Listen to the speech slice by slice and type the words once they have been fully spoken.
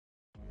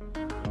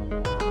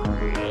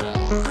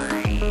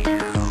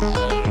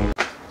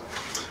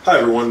Hi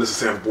everyone, this is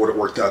Sam from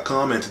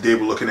Booredatwork.com, and today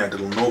we're looking at the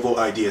Lenovo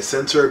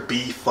IdeaCentre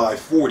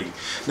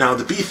B540. Now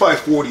the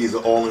B540 is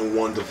an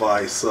all-in-one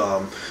device.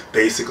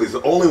 Basically it's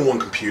an all-in-one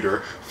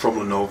computer from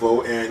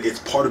Lenovo, and it's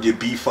part of the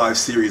B5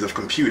 series of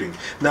computing.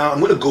 Now I'm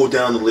going to go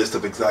down the list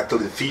of exactly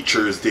the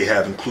features they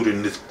have included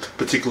in this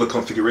particular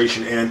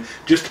configuration, and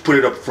just to put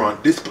it up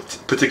front, this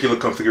particular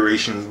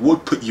configuration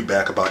would put you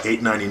back about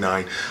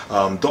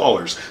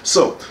 $899.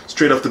 So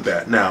straight off the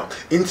bat, now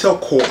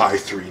Intel Core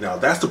i3, now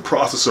that's the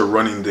processor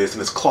running this,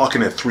 and it's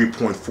clocking at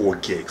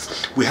 3.4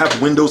 gigs. We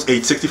have Windows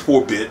 8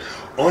 64-bit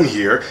on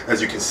here, as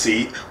you can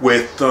see,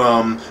 with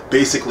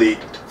basically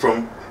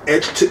from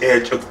edge to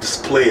edge of the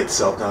display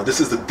itself. Now this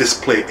is the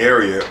display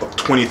area of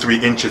 23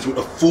 inches with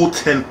a full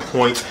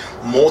 10-point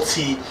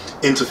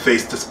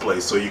multi-interface display,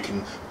 so you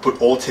can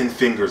put all 10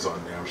 fingers on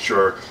there. I'm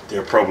sure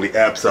there are probably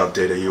apps out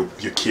there that your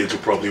kids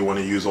will probably want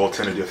to use all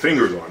 10 of their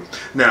fingers on.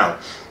 Now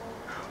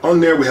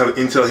on there we have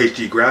Intel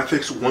HD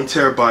graphics, 1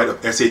 terabyte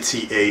of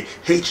SATA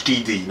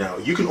HDD. Now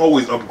you can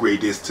always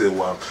upgrade this to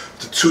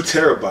 2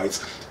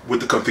 terabytes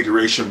with the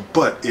configuration,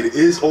 but it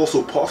is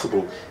also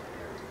possible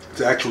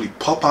to actually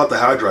pop out the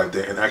hard drive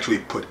there and actually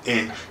put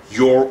in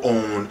your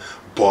own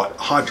bought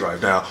hard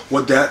drive. Now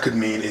what that could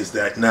mean is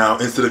that now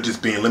instead of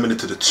just being limited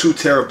to the 2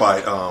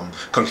 terabyte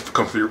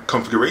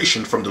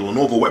configuration from the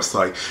Lenovo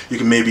website, you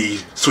can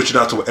maybe switch it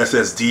out to an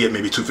SSD at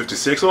maybe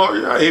 256, or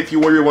if you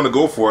really want to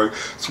go for it,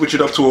 switch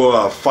it up to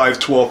a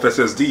 512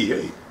 SSD.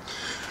 Hey,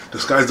 the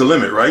sky's the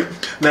limit, right?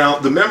 Now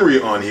the memory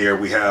on here,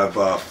 we have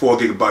 4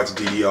 gigabytes of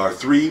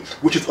DDR3,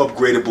 which is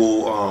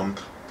upgradable on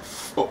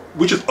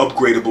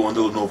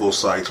the Lenovo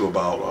side to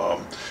about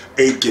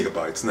 8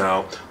 gigabytes.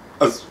 Now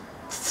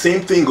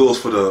same thing goes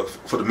for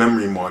the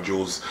memory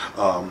modules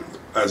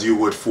as you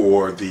would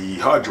for the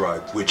hard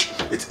drive, which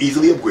it's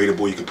easily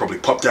upgradable. You can probably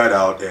pop that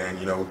out and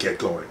get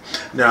going.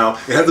 Now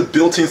it has a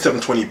built-in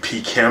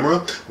 720p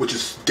camera, which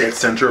is dead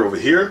center over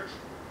here,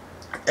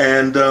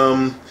 and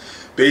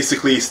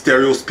basically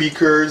stereo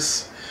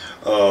speakers.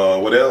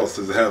 What else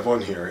does it have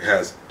on here? It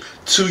has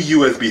 2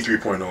 USB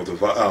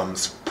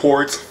 3.0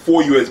 ports,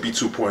 4 USB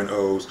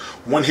 2.0s,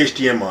 1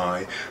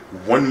 HDMI,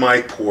 1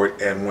 mic port,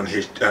 and 1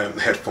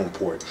 headphone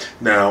port.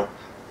 Now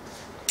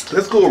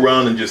let's go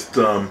around and just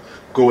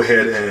go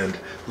ahead and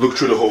look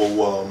through the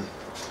whole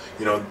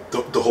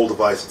the whole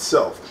device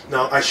itself.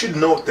 Now I should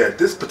note that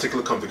this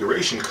particular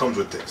configuration comes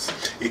with this.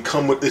 It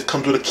comes with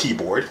a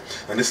keyboard,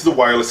 and this is a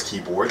wireless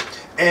keyboard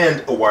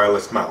and a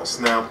wireless mouse.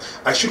 Now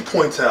I should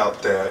point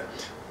out that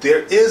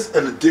there is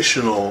an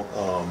additional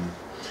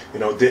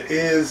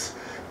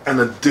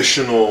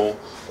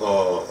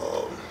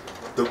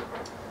the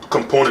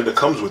component that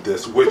comes with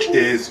this, which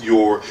is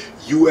your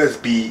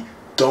USB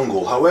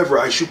dongle. However,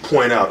 I should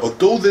point out,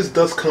 although this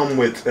does come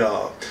with 2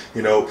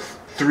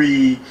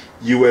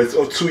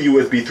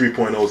 USB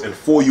 3.0s and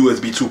 4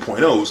 USB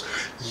 2.0s,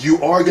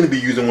 you are going to be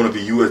using one of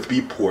the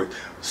USB port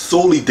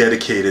solely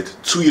dedicated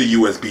to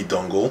your USB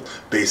dongle,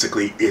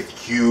 basically,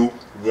 if you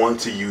want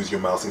to use your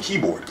mouse and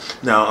keyboard.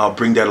 Now I'll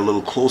bring that a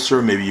little closer,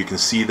 maybe you can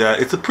see that.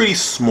 It's a pretty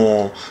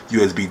small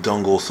USB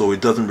dongle, so it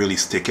doesn't really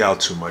stick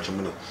out too much. I'm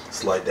going to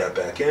slide that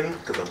back in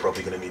because I'm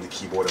probably going to need the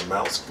keyboard and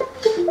mouse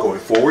going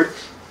forward.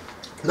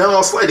 Now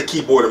I'll slide the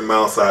keyboard and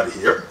mouse out of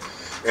here,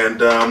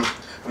 and I'm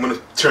going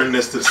to turn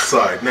this to the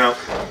side. Now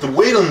the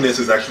weight on this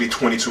is actually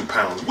 22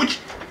 pounds, which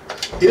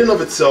in and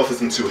of itself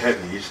isn't too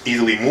heavy. It's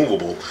easily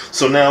movable.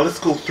 So now let's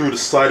go through the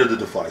side of the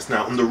device.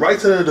 Now on the right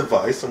side of the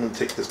device, I'm going to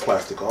take this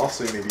plastic off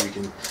so maybe you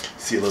can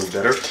see a little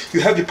better.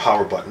 You have your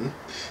power button.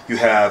 You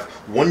have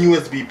 1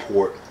 USB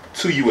port,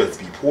 2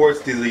 USB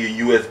ports. These are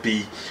your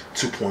USB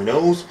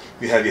 2.0s.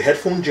 You have your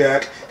headphone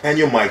jack and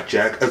your mic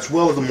jack, as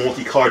well as a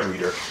multi-card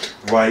reader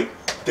right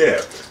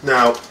there.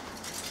 Now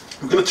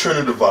I'm going to turn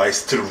the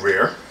device to the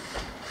rear.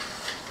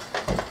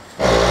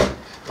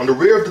 On the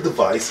rear of the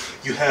device,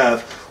 you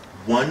have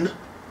 1,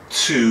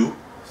 2,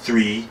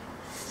 3,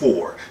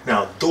 4.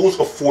 Now those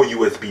are 4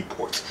 USB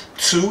ports,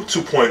 2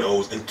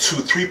 2.0s and 2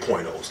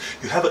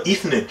 3.0s. You have an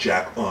Ethernet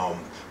jack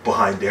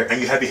behind there,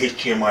 and you have your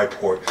HDMI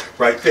port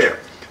right there.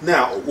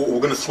 Now we're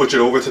going to switch it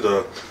over to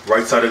the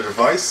right side of the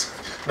device.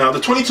 Now the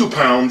 22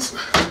 pounds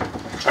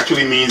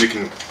actually means you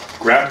can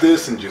grab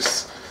this and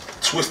just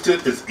twist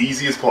it as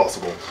easy as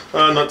possible.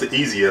 Not the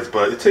easiest,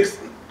 but it takes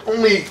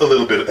only a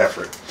little bit of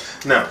effort.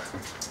 Now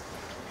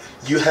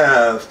you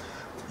have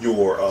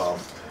your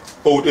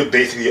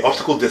basically your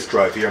optical disk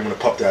drive here. I'm going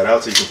to pop that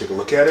out so you can take a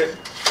look at it.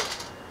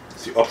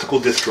 It's your optical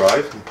disk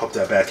drive, and pop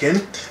that back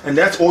in, and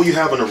that's all you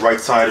have on the right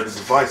side of the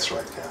device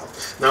right now.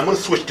 Now I'm going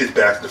to switch this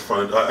back to the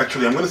front.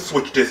 Actually, I'm going to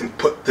switch this and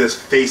put this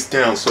face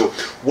down. So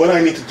what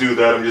I need to do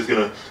that, I'm just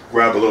going to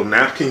grab a little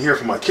napkin here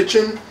from my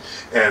kitchen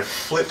and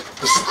flip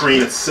the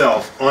screen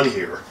itself on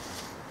here.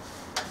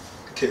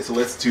 Okay, so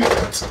let's do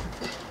that.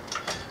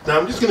 Now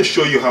I'm just going to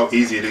show you how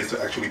easy it is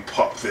to actually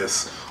pop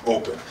this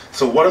open.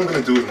 So what I'm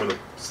going to do is I'm going to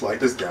slide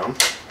this down,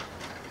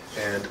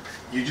 and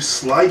you just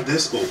slide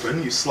this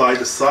open. You slide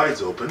the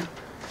sides open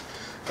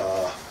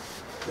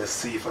Let's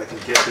see if I can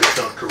get this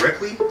done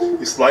correctly.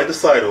 You slide the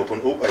side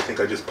open. Oh, I think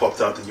I just popped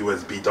out the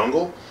USB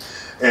dongle.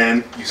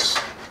 And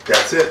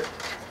that's it.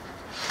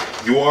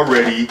 You are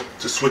ready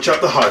to switch out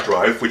the hard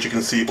drive, which you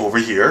can see over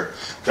here.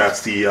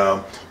 That's the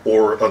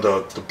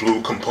the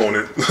blue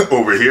component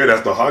over here.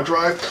 That's the hard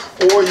drive.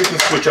 Or you can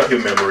switch out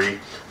your memory,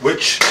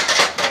 which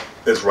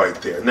is right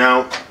there.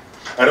 Now,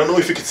 I don't know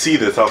if you can see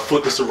this. I'll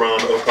flip this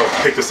around.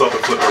 I'll pick this up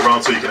and flip it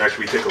around so you can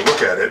actually take a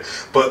look at it.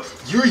 But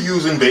you're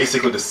using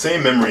basically the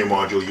same memory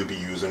module you'll be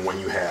using when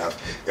you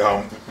have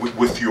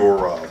with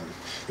your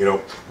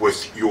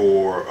with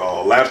your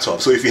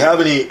laptop. So if you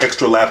have any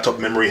extra laptop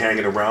memory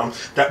hanging around,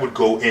 that would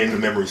go in the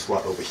memory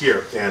slot over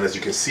here. And as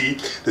you can see,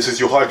 this is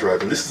your hard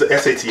drive, and this is a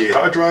SATA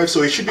hard drive,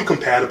 so it should be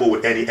compatible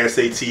with any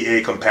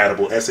SATA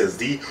compatible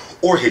SSD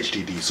or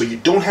HDD. So you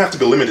don't have to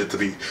be limited to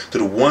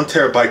the 1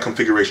 terabyte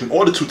configuration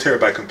or the 2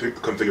 terabyte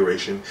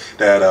configuration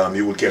that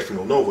you would get from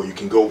Lenovo. You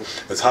can go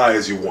as high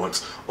as you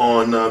want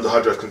on the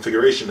hard drive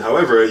configuration.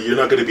 However, you're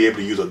not going to be able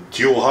to use a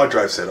dual hard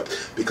drive setup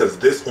because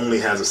this only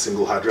has a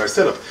single hard drive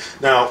setup.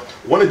 Now,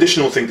 one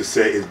additional thing to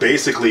say is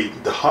basically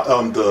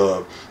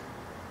the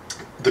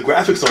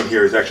graphics on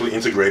here is actually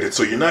integrated,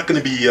 so you're not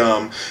going to be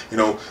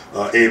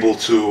able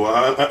to.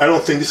 I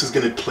don't think this is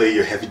going to play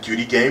your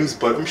heavy-duty games,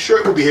 but I'm sure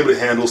it will be able to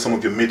handle some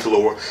of your mid to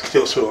lower,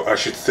 so I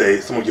should say,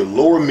 some of your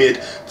lower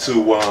mid to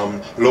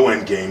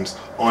low-end games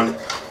on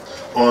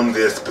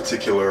this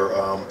particular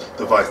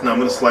device. Now I'm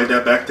going to slide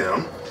that back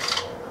down.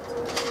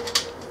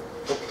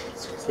 Oh,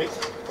 excuse me.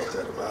 Put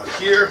that out of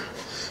here.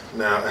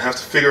 Now I have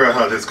to figure out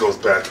how this goes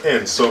back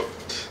in. So,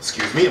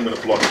 excuse me, I'm going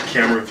to block the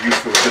camera view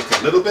for just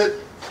a little bit.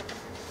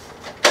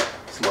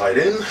 Slide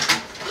in.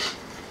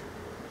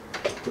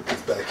 Put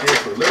this back in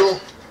for a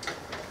little.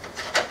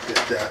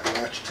 Get that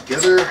latch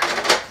together.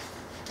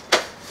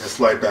 And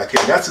slide back in.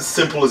 That's as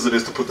simple as it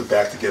is to put the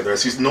back together.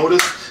 As you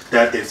notice,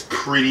 that it's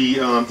pretty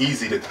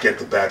easy to get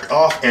the back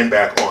off and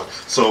back on.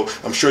 So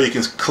I'm sure you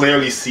can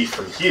clearly see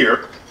from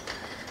here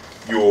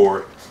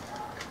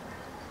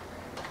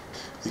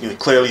you can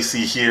clearly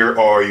see here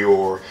are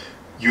your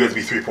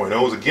USB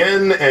 3.0s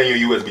again, and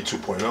your USB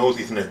 2.0s,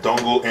 Ethernet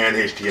dongle, and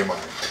HDMI.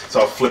 So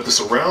I'll flip this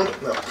around.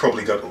 I've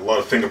probably got a lot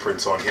of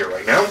fingerprints on here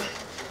right now.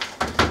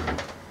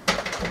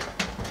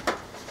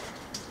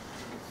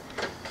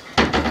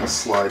 I'll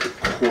slide the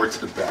cord to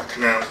the back.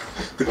 Now,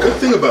 the good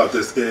thing about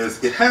this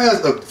is it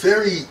has a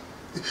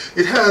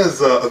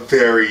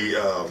very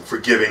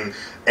forgiving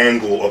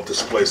angle of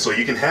display, so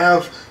you can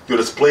have your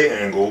display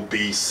angle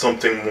be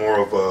something more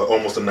of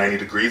almost a 90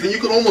 degrees, and you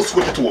can almost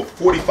switch it to a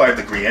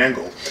 45-degree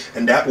angle,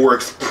 and that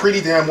works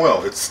pretty damn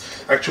well.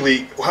 It's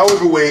actually,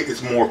 however way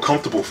it's more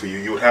comfortable for you,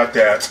 you would have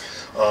that.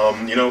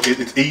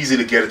 It's easy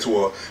to get it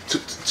to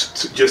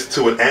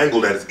an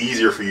angle that is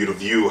easier for you to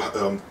view,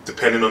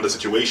 depending on the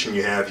situation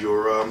you have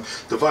your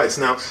device.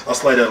 Now I'll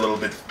slide that a little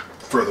bit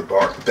further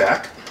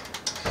back,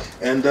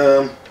 and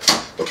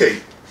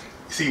okay.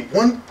 See,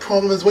 one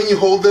problem is when you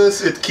hold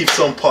this, it keeps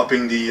on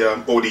popping the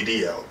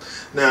ODD out.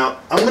 Now,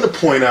 I'm going to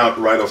point out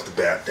right off the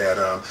bat that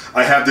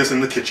I have this in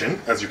the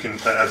kitchen, as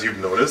you've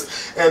noticed,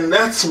 and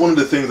that's one of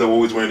the things I've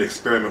always wanted to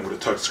experiment with a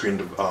touchscreen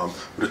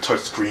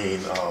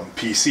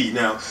PC.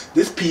 Now,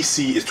 this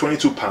PC is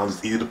 22 pounds.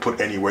 It's easy to put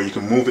anywhere. You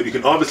can move it. You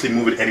can obviously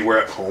move it anywhere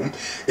at home.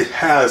 It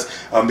has,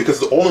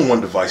 because it's an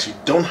all-in-one device, you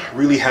don't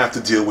really have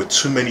to deal with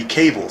too many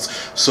cables.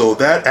 So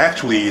that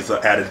actually is an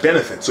added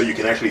benefit. So you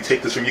can actually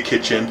take this from your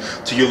kitchen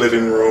to your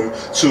living room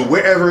to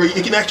wherever.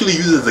 You can actually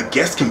use it as a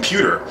guest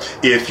computer.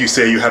 If you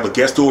say you have a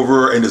guest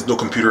over and there's no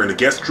computer in the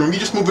guest room, you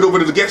just move it over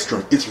to the guest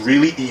room. It's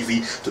really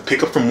easy to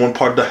pick up from one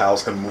part of the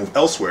house and move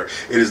elsewhere.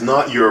 It is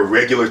not your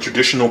regular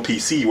traditional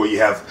PC where you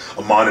have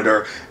a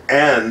monitor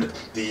and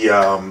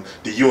the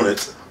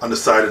units on the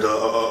side of the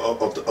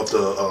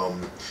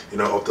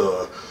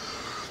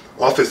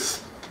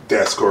office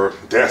desk or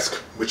desk,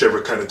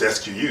 whichever kind of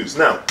desk you use.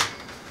 Now,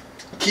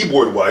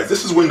 keyboard wise,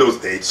 this is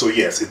Windows 8, so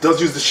yes, it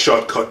does use the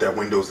shortcut that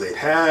Windows 8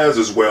 has,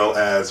 as well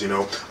as,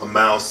 a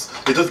mouse.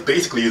 It does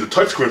basically use a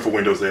touchscreen for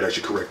Windows 8, I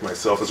should correct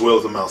myself, as well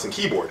as a mouse and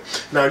keyboard.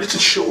 Now, just to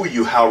show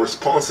you how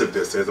responsive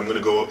this is, I'm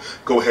going to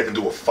go ahead and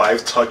do a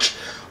 5-touch,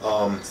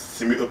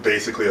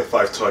 basically a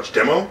 5-touch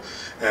demo,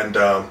 and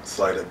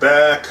slide it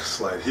back,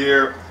 slide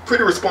here.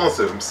 Pretty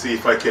responsive. See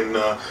if I can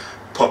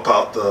pop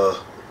out the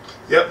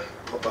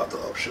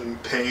option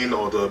pane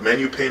or the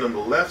menu pane on the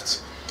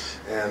left,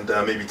 and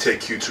maybe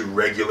take you to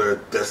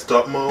regular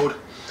desktop mode.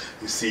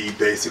 You see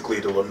basically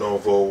the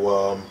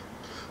Lenovo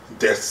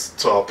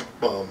desktop,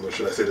 or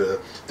should I say the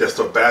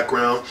desktop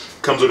background.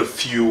 Comes with a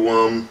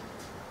few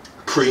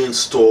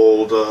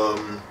pre-installed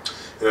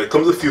it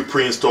comes with a few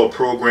pre-installed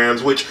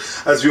programs, which,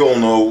 as you all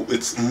know,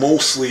 it's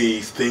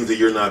mostly things that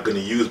you're not going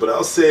to use. But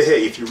I'll say,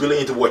 hey, if you're really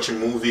into watching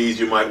movies,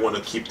 you might want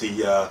to keep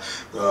the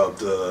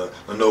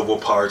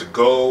Lenovo Power to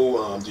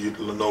Go, the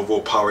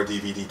Lenovo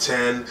PowerDVD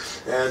 10,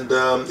 and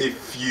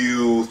if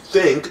you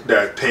think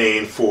that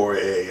paying for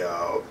a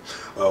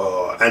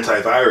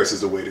antivirus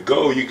is the way to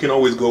go, you can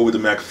always go with the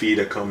McAfee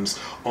that comes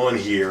on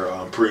here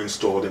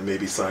pre-installed, and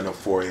maybe sign up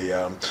for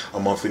a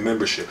monthly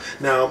membership.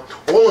 Now,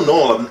 all in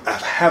all,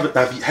 I've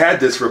had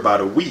this for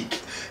about a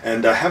week,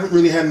 and I haven't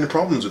really had any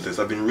problems with this.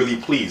 I've been really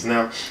pleased.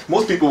 Now,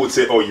 most people would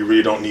say, oh, you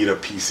really don't need a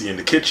PC in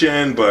the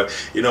kitchen, but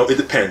you know, it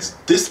depends.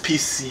 This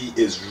PC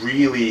is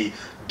really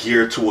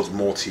geared towards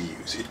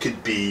multi-use. It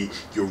could be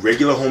your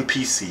regular home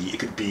PC, it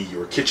could be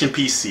your kitchen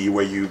PC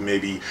where you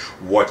maybe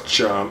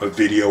watch a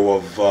video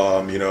of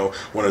you know,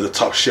 one of the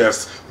top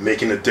chefs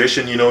making a dish,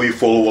 and you know, you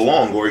follow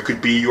along. Or it could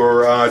be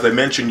your as I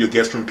mentioned, your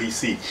guest room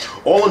PC.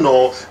 All in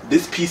all,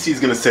 this PC is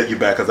going to set you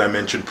back, as I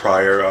mentioned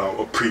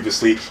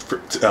previously, for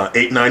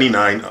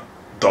 $899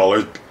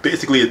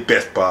 basically at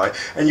Best Buy,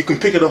 and you can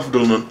pick it off the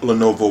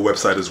Lenovo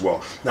website as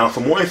well. Now, for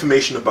more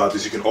information about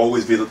this, you can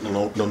always visit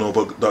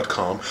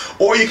Lenovo.com,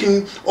 or you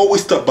can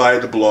always stop by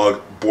the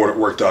blog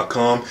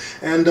Booredatwork.com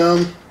and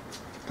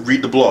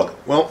read the blog.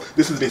 Well,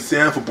 this has been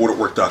Sam for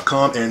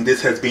Booredatwork.com, and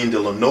this has been the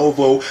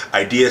Lenovo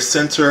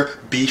IdeaCentre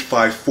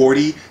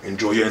B540.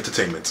 Enjoy your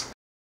entertainment.